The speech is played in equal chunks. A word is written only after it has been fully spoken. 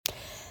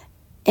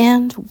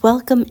and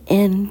welcome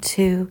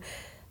into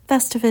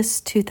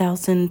Festivus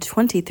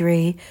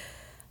 2023.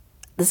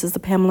 This is the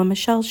Pamela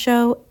Michelle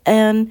Show,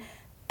 and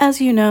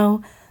as you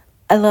know,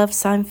 I love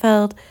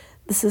Seinfeld.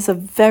 This is a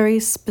very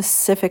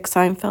specific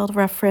Seinfeld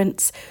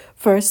reference.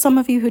 For some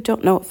of you who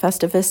don't know what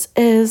Festivus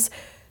is,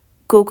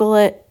 Google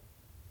it,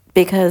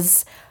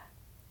 because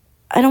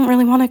I don't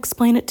really want to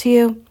explain it to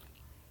you.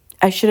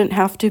 I shouldn't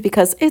have to,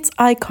 because it's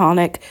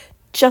iconic,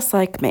 just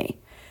like me.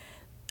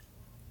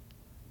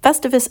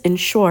 Festivus, in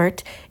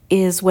short,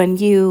 is when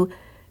you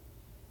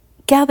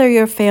gather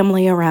your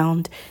family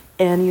around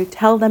and you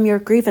tell them your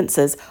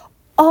grievances,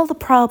 all the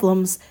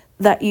problems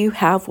that you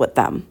have with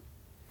them.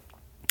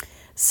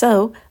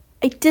 So,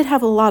 I did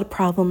have a lot of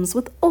problems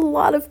with a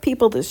lot of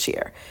people this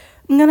year.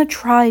 I'm going to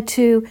try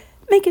to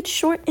make it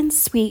short and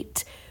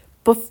sweet.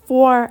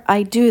 Before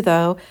I do,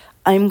 though,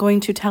 I'm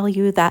going to tell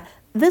you that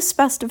this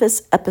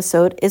Festivus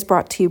episode is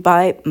brought to you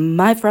by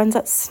my friends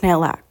at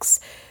Snailax.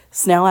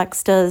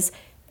 Snailax does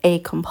a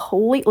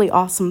completely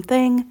awesome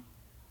thing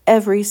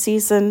every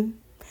season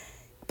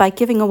by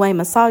giving away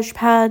massage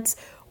pads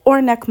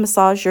or neck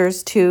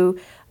massagers to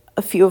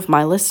a few of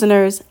my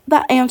listeners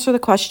that answer the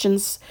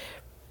questions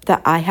that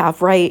I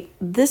have right.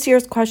 This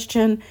year's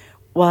question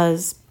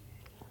was,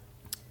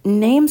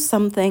 name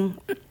something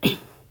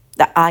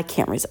that I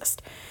can't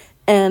resist.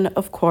 And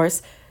of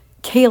course,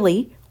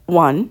 Kaylee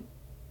won.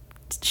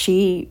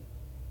 She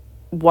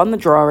won the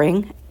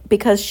drawing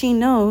because she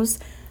knows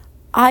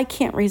I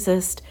can't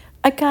resist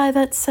a guy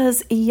that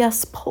says,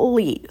 yes,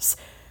 please.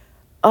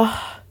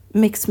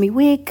 Makes me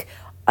weak.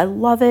 I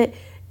love it.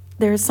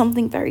 There's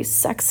something very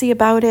sexy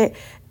about it.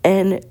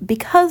 And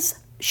because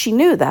she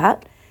knew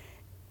that,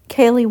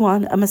 Kaylee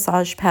won a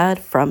massage pad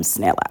from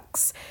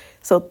Snailax.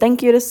 So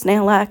thank you to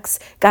Snailax.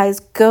 Guys,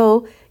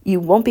 go. You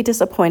won't be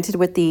disappointed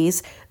with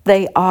these.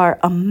 They are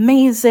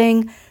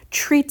amazing.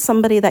 Treat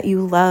somebody that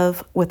you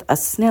love with a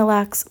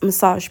Snailax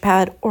massage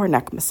pad or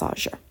neck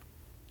massager.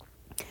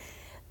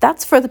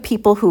 That's for the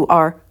people who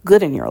are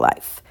good in your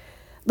life.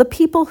 The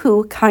people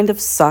who kind of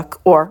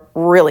suck or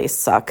really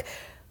suck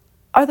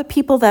are the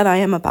people that I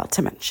am about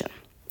to mention.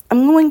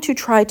 I'm going to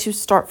try to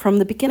start from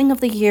the beginning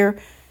of the year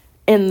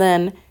and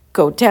then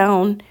go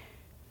down.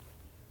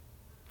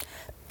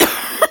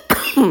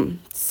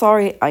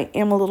 Sorry, I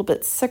am a little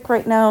bit sick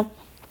right now.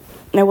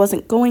 I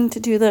wasn't going to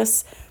do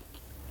this,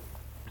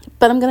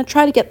 but I'm going to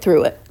try to get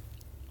through it.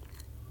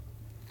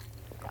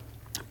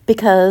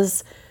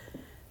 Because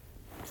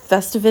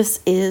Festivus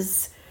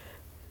is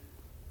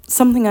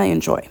something I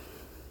enjoy.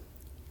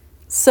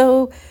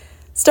 So,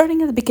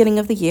 starting at the beginning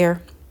of the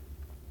year,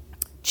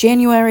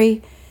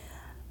 January,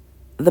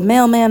 the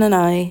mailman and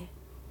I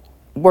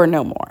were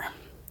no more.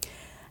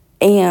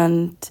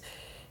 And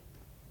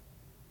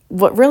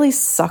what really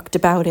sucked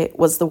about it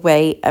was the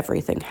way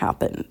everything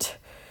happened.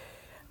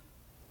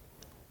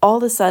 All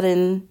of a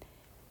sudden,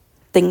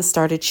 things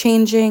started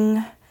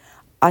changing.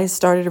 I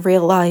started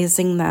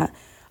realizing that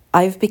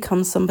I've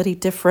become somebody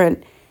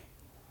different.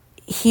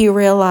 He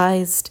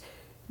realized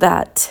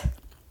that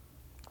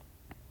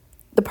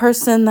the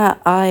person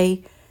that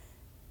I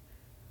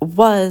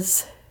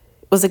was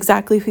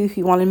exactly who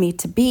he wanted me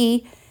to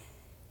be,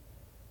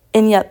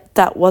 and yet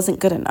that wasn't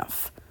good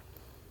enough.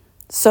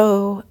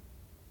 So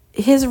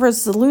his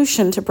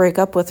resolution to break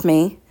up with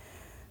me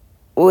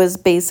was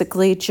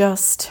basically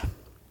just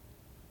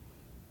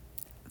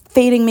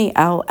fading me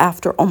out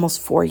after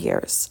almost 4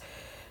 years,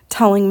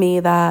 telling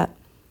me that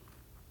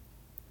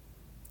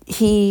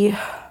he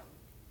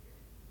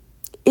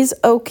is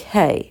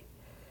okay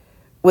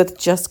with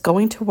just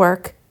going to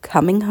work,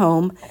 coming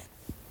home,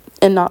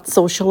 and not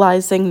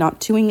socializing, not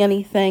doing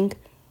anything.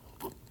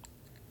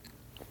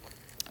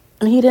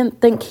 And he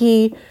didn't think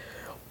he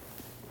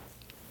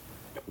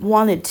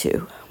wanted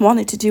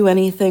to do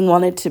anything,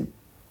 wanted to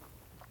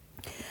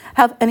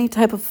have any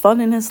type of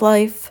fun in his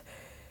life.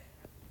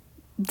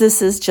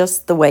 This is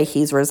just the way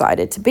he's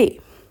resided to be.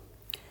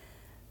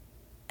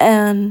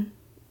 And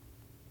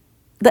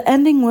the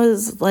ending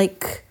was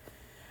like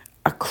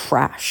a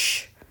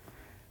crash.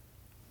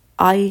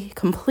 I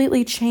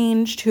completely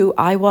changed who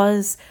I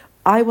was.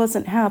 I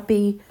wasn't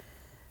happy.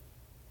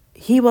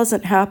 He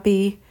wasn't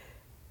happy.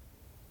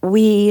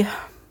 We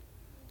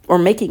were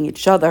making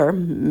each other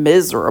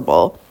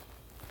miserable.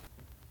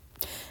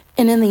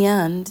 And in the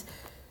end,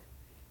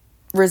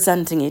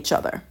 resenting each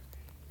other.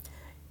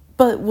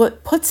 But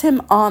what puts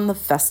him on the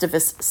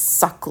Festivus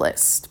suck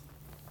list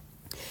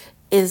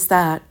is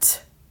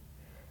that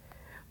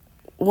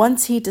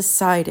once he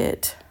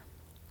decided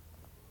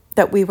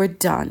that we were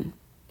done,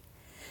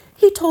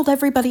 he told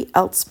everybody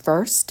else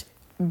first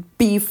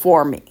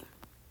before me.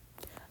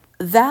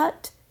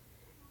 That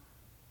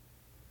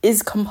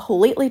is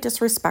completely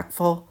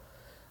disrespectful,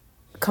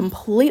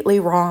 completely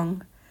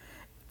wrong,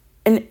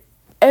 and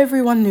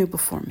everyone knew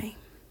before me.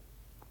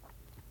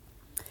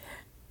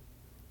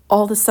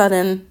 All of a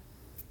sudden,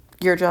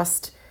 you're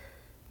just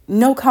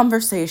no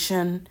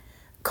conversation,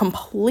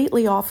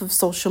 completely off of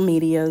social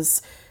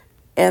medias,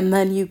 and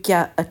then you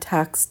get a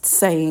text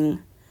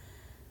saying,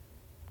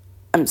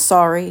 I'm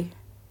sorry,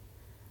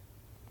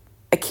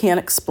 I can't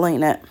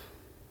explain it.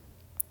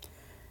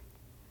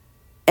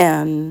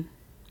 And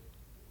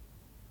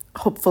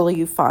hopefully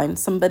you find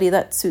somebody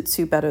that suits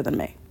you better than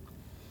me.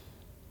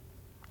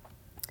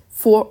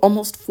 For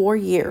almost 4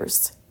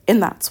 years,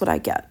 and that's what I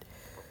get.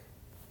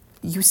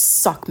 You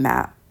suck,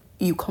 Matt.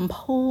 You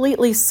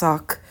completely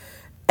suck.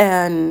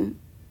 And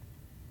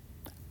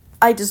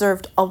I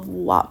deserved a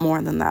lot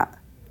more than that.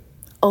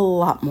 A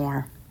lot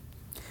more.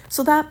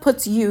 So that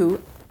puts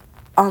you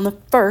on the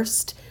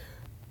first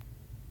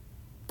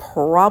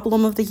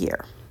problem of the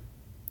year.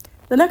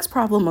 The next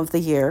problem of the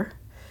year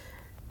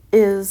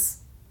is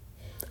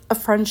a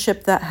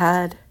friendship that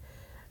had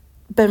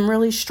been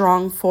really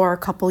strong for a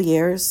couple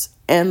years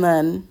and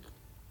then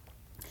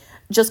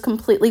just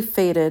completely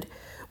faded.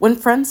 When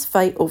friends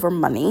fight over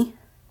money,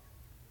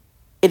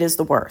 it is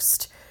the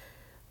worst.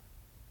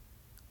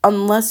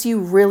 Unless you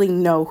really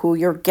know who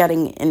you're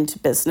getting into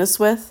business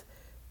with,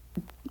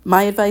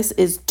 my advice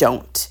is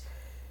don't.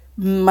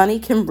 Money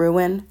can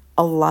ruin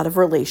a lot of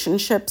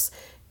relationships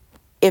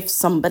if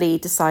somebody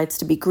decides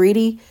to be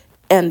greedy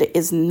and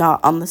is not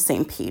on the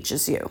same page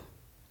as you.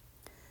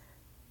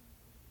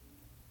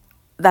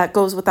 That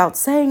goes without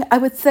saying, I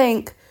would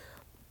think,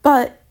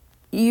 but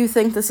you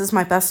think this is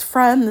my best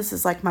friend, this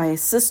is like my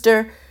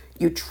sister,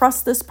 you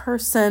trust this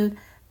person,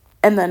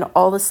 and then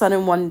all of a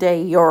sudden one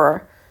day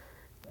you're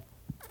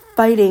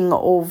fighting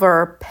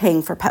over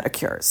paying for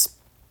pedicures.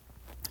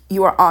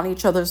 You are on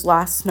each other's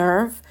last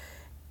nerve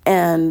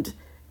and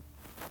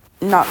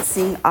not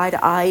seeing eye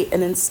to eye,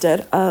 and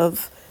instead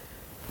of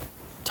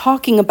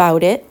talking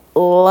about it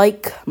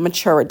like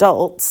mature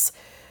adults,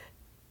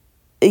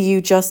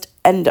 you just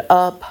end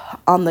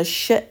up on the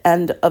shit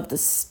end of the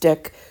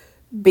stick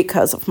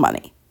because of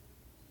money.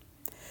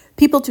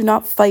 People do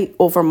not fight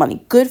over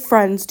money. Good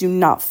friends do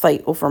not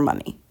fight over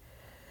money.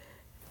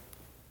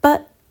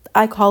 But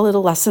I call it a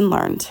lesson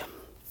learned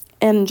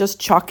and just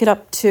chalk it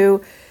up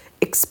to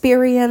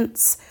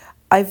experience.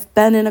 I've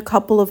been in a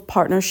couple of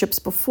partnerships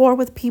before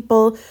with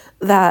people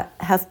that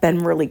have been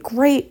really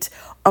great.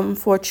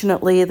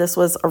 Unfortunately, this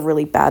was a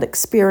really bad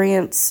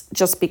experience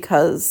just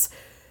because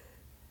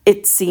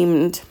it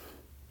seemed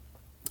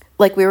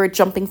like we were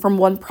jumping from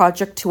one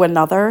project to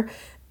another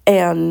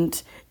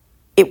and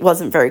it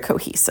wasn't very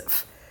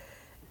cohesive.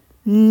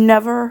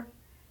 Never,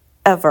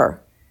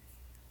 ever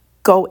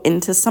go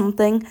into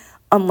something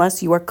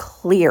unless you are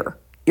clear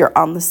you're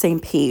on the same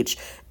page.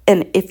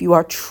 And if you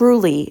are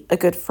truly a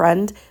good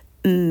friend,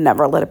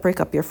 never let it break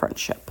up your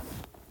friendship.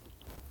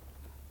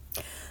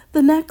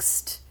 The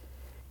next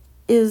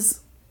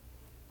is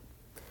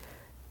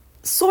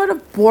sort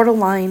of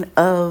borderline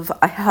of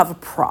I have a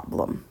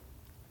problem.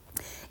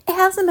 It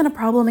hasn't been a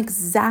problem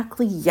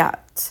exactly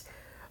yet,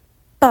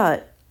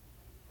 but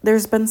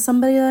there's been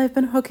somebody that I've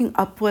been hooking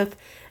up with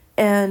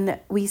and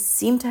we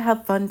seem to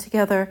have fun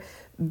together,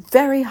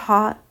 very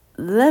hot,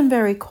 then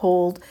very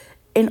cold,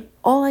 and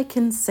all I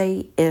can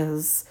say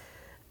is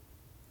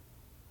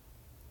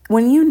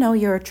when you know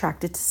you're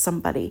attracted to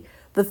somebody,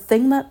 the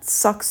thing that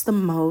sucks the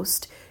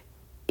most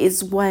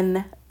is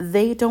when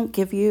they don't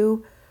give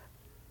you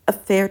a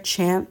fair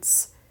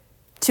chance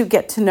to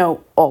get to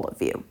know all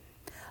of you.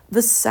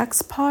 The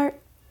sex part,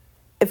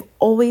 I've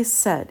always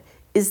said,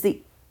 is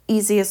the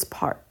easiest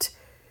part.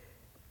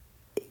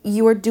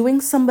 You are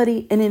doing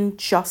somebody an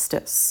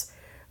injustice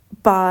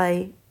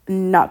by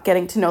not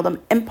getting to know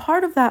them. And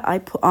part of that I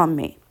put on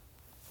me.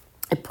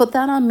 I put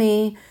that on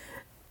me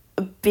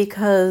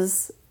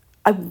because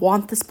I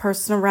want this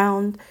person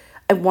around.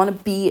 I want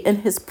to be in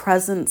his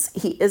presence.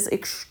 He is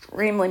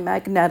extremely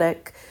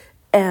magnetic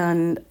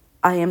and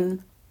I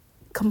am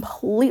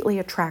completely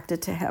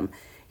attracted to him.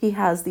 He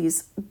has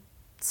these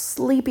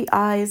sleepy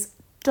eyes,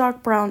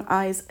 dark brown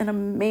eyes, and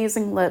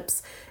amazing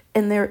lips.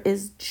 And there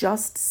is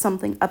just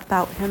something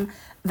about him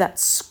that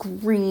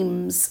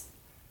screams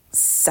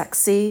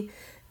sexy.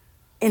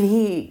 And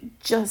he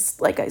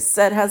just, like I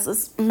said, has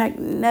this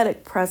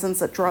magnetic presence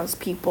that draws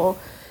people.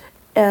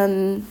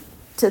 And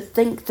to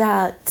think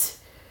that,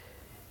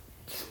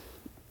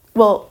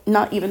 well,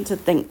 not even to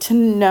think, to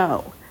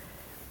know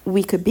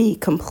we could be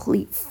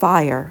complete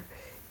fire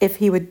if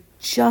he would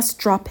just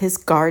drop his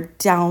guard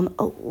down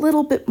a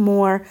little bit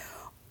more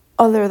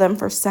other than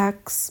for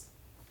sex,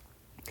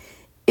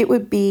 it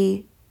would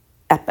be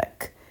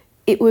epic.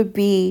 It would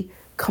be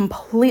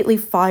completely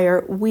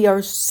fire. We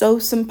are so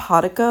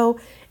simpatico,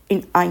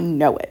 and I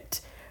know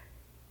it.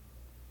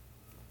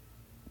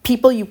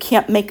 People, you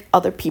can't make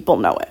other people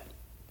know it.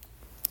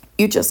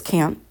 You just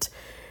can't.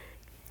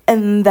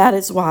 And that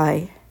is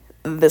why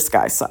this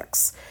guy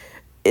sucks.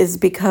 Is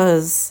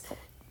because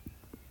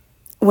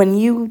when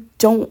you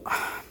don't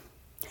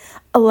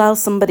allow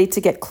somebody to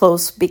get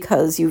close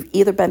because you've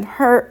either been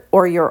hurt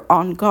or you're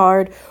on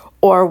guard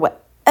or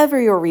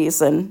whatever your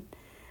reason,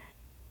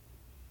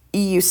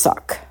 you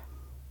suck.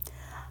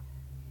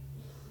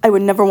 I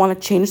would never want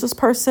to change this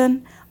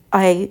person.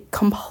 I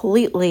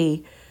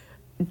completely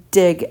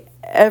dig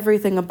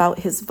everything about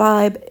his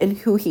vibe and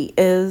who he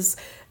is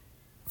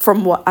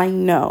from what I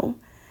know.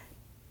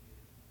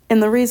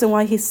 And the reason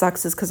why he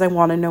sucks is because I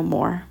want to know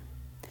more.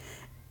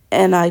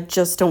 and I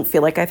just don't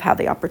feel like I've had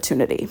the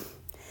opportunity.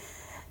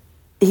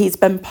 He's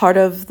been part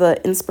of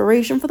the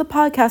inspiration for the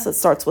podcast that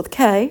starts with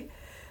K,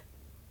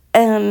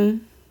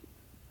 and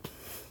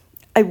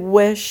I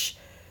wish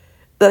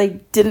that I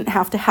didn't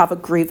have to have a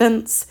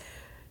grievance.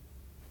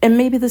 And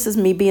maybe this is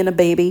me being a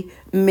baby.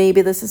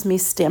 Maybe this is me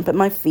stamping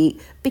my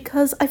feet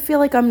because I feel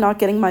like I'm not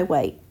getting my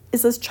way.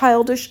 Is this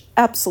childish?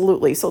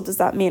 Absolutely. So does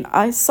that mean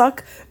I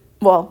suck?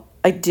 Well,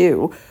 I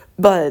do.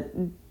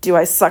 But do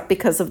I suck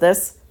because of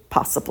this?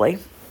 Possibly.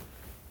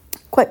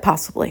 Quite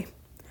possibly.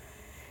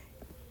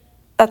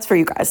 That's for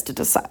you guys to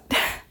decide.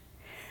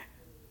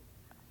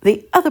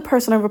 The other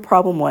person I have a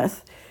problem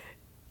with,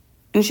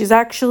 and she's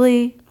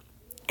actually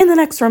in the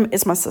next room,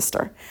 is my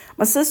sister.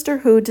 My sister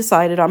who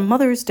decided on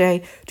Mother's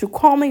Day to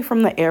call me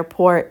from the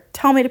airport,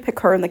 tell me to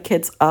pick her and the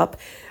kids up,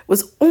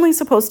 was only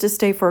supposed to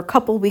stay for a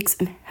couple weeks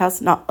and has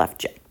not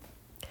left yet.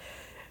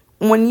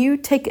 When you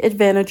take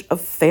advantage of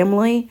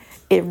family,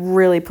 it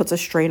really puts a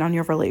strain on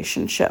your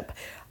relationship.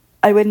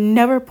 I would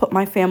never put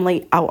my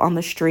family out on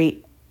the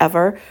street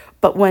ever,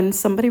 but when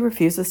somebody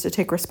refuses to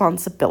take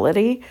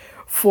responsibility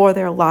for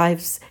their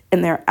lives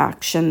and their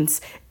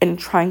actions and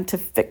trying to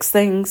fix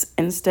things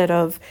instead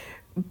of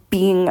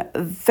being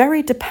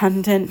very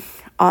dependent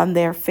on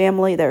their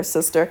family, their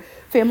sister.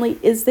 Family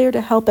is there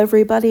to help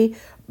everybody,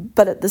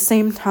 but at the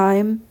same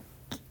time,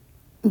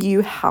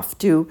 you have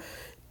to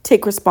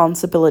take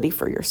responsibility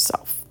for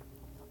yourself.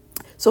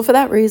 So for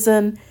that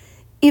reason,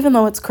 even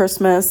though it's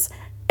Christmas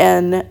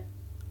and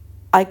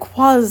I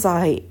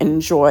quasi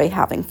enjoy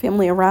having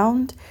family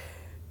around,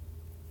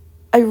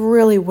 I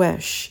really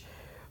wish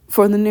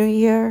for the new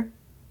year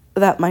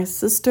that my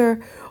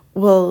sister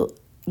will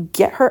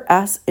get her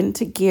ass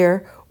into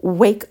gear,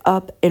 wake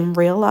up and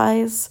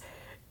realize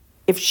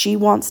if she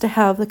wants to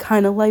have the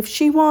kind of life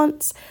she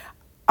wants,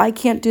 I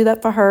can't do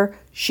that for her.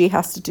 She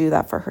has to do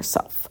that for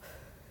herself.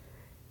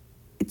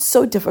 It's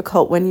so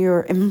difficult when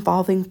you're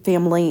involving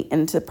family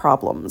into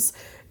problems.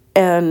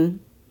 And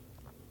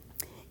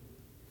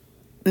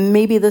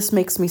maybe this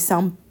makes me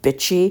sound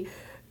bitchy,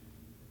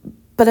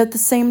 but at the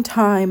same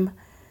time,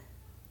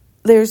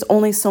 there's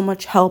only so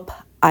much help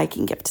I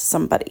can give to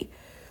somebody.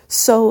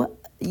 So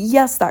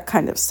yes, that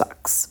kind of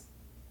sucks.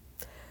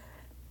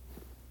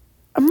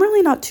 I'm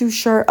really not too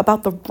sure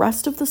about the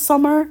rest of the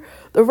summer.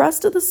 The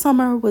rest of the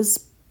summer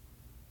was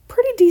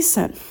pretty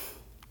decent.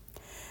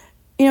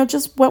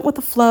 Just went with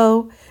the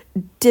flow,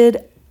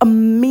 did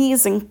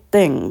amazing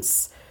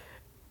things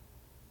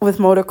with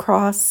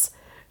motocross.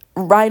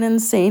 Ride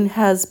Insane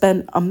has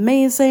been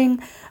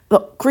amazing. The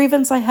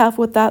grievance I have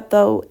with that,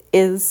 though,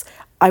 is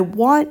I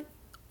want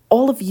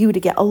all of you to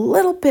get a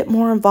little bit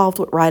more involved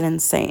with Ride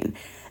Insane.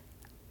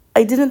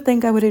 I didn't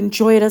think I would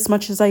enjoy it as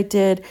much as I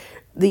did.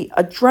 The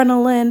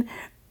adrenaline,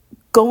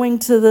 going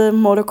to the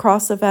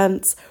motocross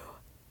events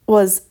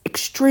was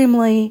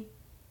extremely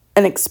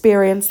an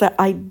experience that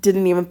I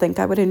didn't even think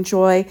I would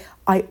enjoy.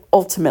 I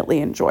ultimately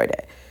enjoyed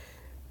it.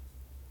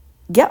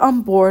 Get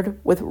on board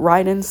with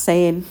Ride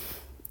Insane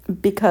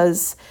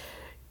because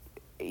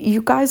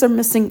you guys are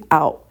missing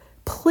out.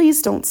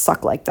 Please don't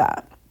suck like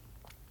that.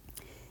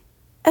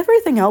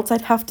 Everything else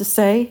I'd have to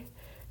say,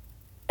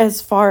 as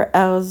far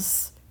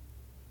as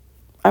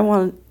I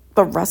want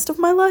the rest of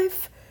my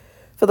life,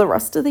 for the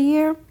rest of the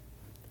year,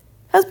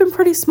 has been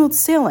pretty smooth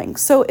sailing.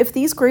 So if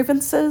these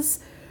grievances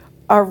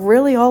are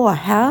really all I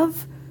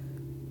have,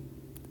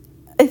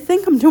 I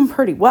think I'm doing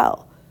pretty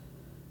well.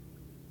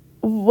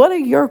 What are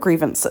your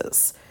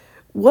grievances?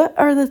 What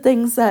are the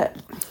things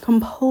that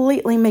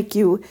completely make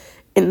you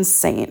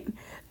insane?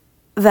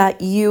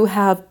 That you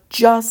have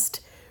just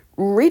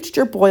reached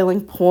your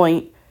boiling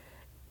point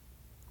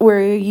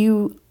where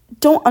you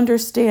don't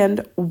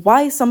understand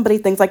why somebody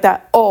thinks like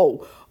that.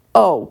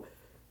 Oh,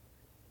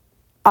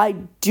 I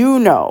do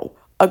know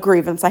a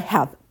grievance I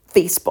have.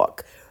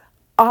 Facebook.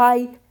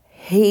 I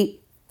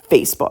hate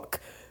Facebook.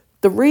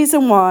 The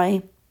reason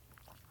why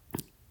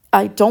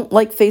I don't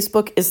like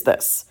Facebook is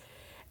this.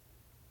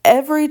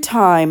 Every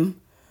time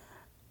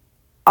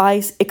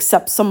I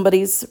accept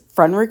somebody's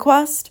friend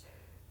request,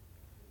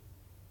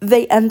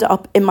 they end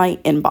up in my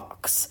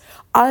inbox.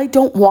 I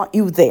don't want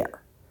you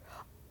there.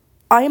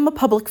 I am a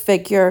public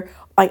figure.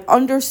 I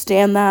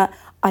understand that.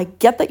 I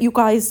get that you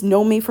guys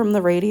know me from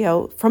the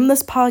radio, from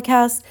this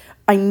podcast.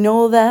 I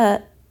know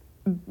that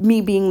me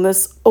being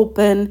this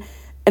open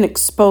and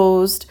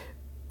exposed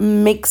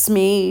makes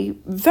me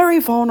very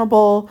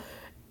vulnerable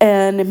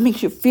and it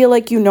makes you feel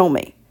like you know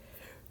me.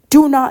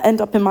 Do not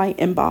end up in my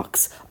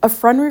inbox. A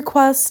friend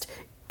request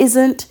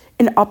isn't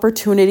an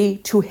opportunity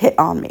to hit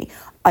on me.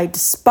 I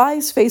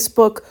despise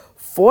Facebook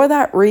for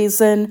that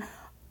reason.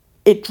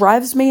 It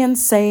drives me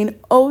insane.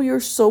 Oh, you're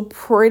so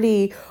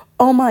pretty.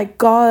 Oh my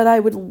God, I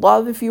would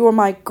love if you were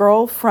my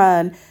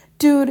girlfriend.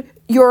 Dude,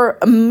 you're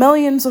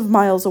millions of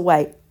miles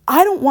away.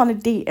 I don't want to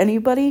date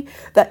anybody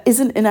that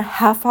isn't in a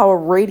half-hour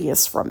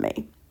radius from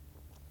me.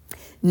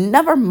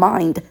 Never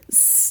mind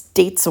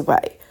states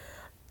away.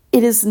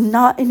 It is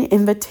not an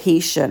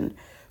invitation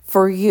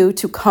for you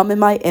to come in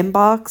my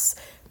inbox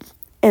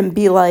and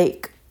be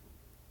like,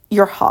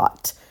 you're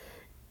hot.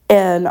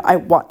 and I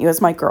want you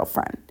as my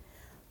girlfriend.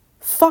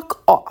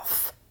 Fuck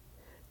off.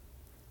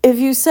 If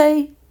you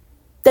say,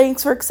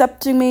 thanks for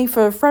accepting me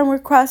for a friend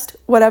request,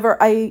 whatever,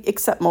 I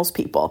accept most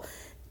people.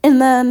 And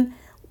then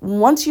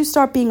once you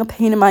start being a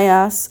pain in my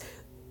ass,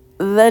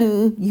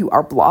 then you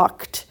are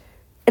blocked.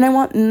 And I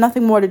want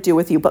nothing more to do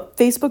with you. But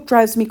Facebook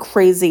drives me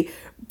crazy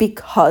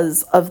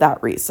because of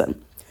that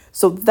reason.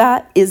 So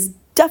that is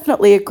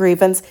definitely a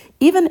grievance.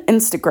 Even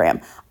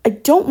Instagram. I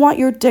don't want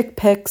your dick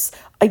pics.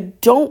 I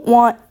don't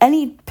want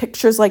any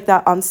pictures like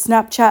that on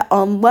Snapchat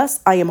unless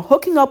I am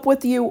hooking up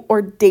with you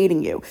or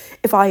dating you.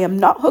 If I am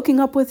not hooking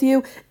up with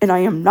you and I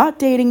am not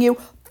dating you,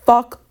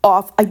 fuck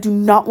off. I do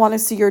not want to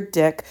see your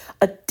dick.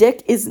 A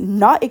dick is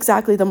not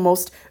exactly the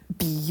most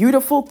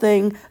beautiful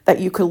thing that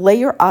you could lay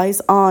your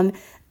eyes on,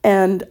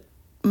 and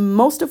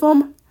most of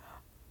them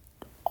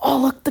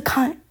all look they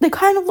kind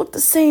of look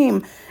the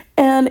same,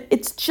 and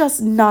it's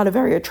just not a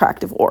very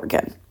attractive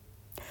organ.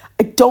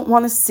 I don't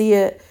want to see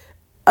it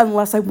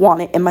unless I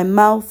want it in my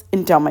mouth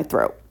and down my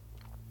throat.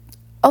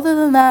 Other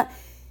than that,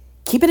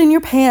 keep it in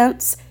your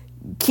pants,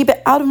 keep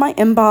it out of my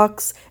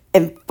inbox,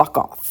 and fuck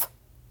off.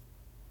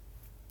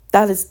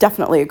 That is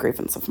definitely a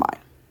grievance of mine.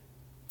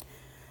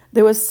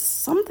 There was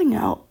something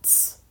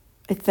else,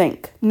 I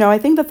think. No, I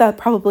think that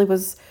probably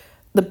was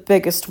the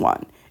biggest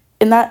one.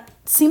 And that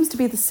seems to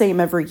be the same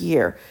every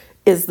year,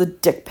 is the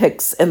dick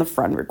pics and the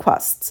friend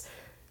requests.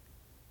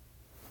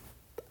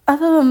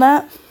 Other than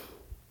that,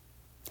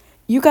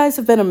 you guys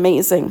have been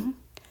amazing.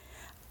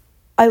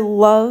 I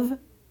love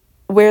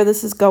where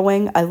this is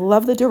going. I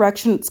love the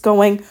direction it's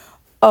going.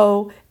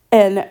 Oh,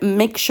 and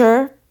make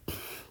sure,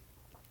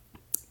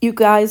 you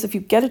guys, if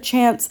you get a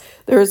chance,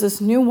 there is this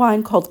new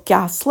wine called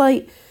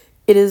Gaslight.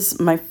 It is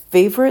my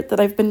favorite that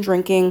I've been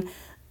drinking.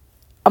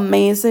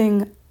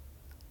 Amazing.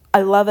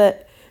 I love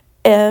it.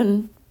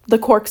 And the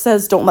cork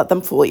says, don't let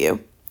them fool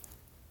you.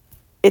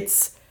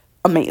 It's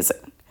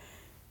amazing.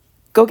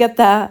 Go get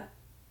that.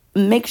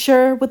 Make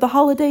sure with the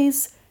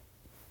holidays,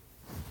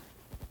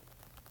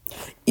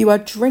 you are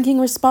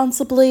drinking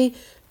responsibly,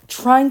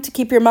 trying to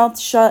keep your mouth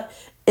shut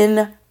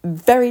in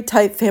very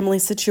tight family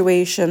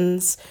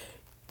situations.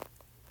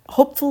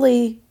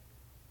 Hopefully,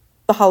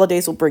 the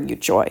holidays will bring you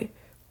joy.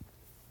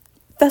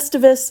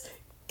 Festivus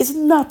is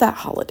not that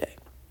holiday.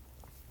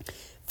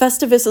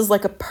 Festivus is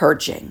like a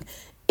purging.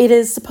 It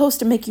is supposed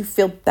to make you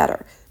feel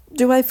better.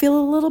 Do I feel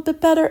a little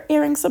bit better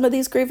airing some of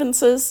these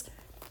grievances?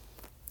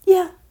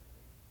 Yeah,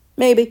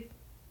 maybe.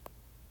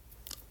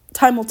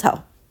 Time will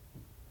tell.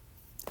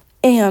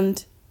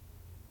 And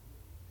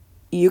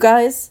you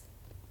guys,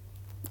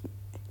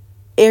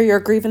 air your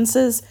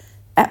grievances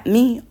at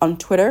me on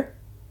Twitter,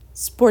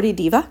 Sporty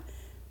Diva,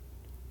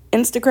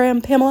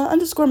 Instagram,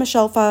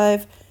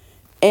 Pamela_Michelle5,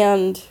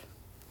 and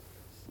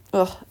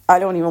I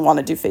don't even want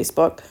to do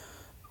Facebook.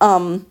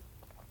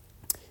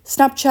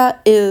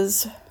 Snapchat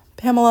is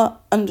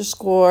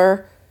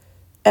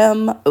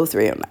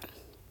Pamela_M0309.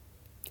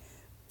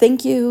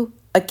 Thank you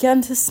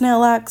again to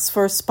Snailax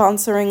for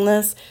sponsoring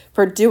this,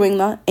 for doing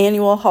the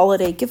annual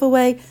holiday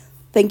giveaway.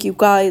 Thank you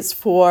guys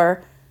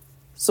for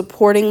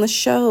supporting the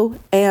show,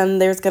 and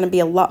there's going to be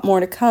a lot more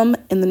to come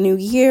in the new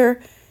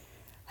year.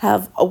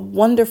 Have a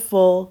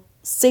wonderful,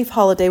 safe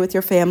holiday with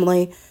your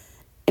family,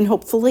 and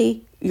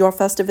hopefully your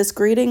Festivus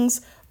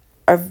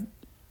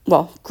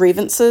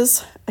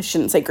grievances, I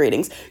shouldn't say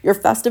greetings, your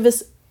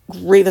Festivus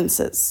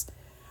grievances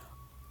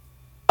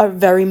are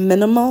very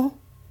minimal,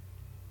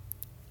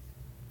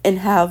 and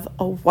have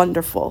a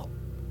wonderful,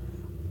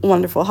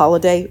 wonderful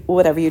holiday,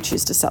 whatever you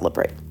choose to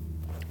celebrate.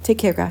 Take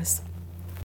care, guys.